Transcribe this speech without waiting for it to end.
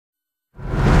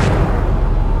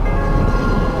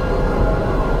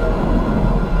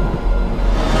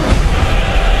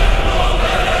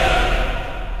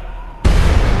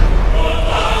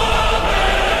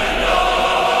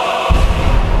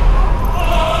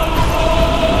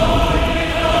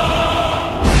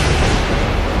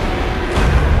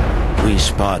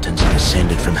Spartans are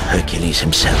descended from Hercules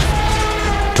himself.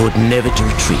 Taught never to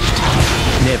retreat,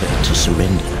 never to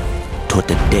surrender. Taught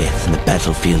that death in the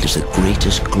battlefield is the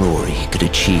greatest glory he could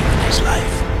achieve in his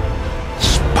life.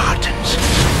 Spartans,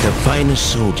 the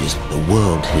finest soldiers the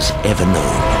world has ever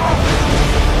known.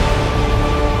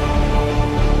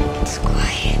 It's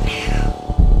quiet now.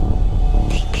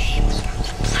 They came from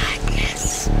the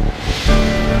blackness.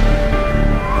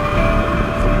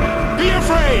 Be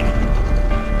afraid!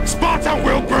 Sparta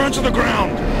will burn to the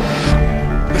ground!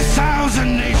 The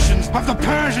 1,000 nations of the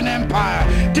Persian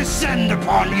Empire descend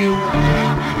upon you!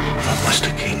 What must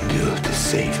a king do to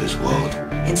save his world?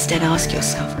 Instead, ask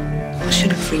yourself, what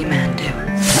should a free man do?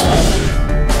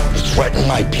 Threaten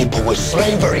my people with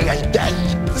slavery and death.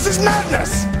 This is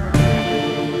madness!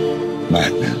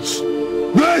 Madness.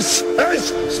 This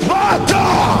is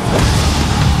Sparta!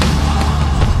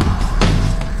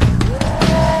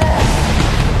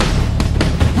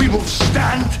 We will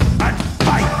stand and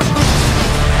fight!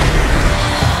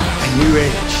 A new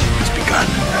age has begun.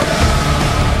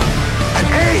 An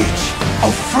age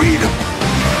of freedom.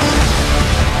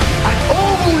 And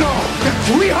all who know that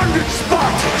 300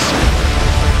 Spartans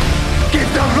give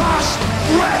their last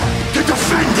breath to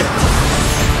defend it.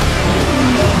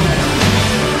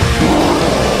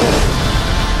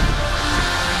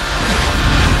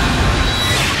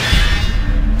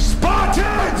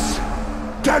 Spartans!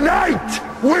 Tonight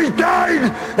we dine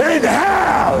in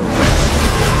hell!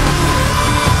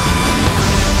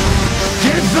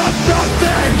 Give them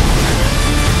nothing,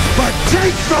 but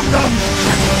take from them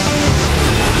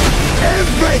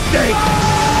everything!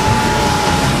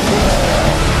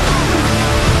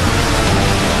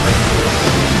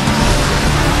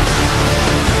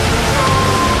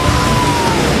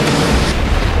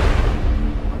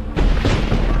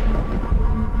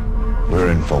 We're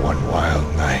in for one wild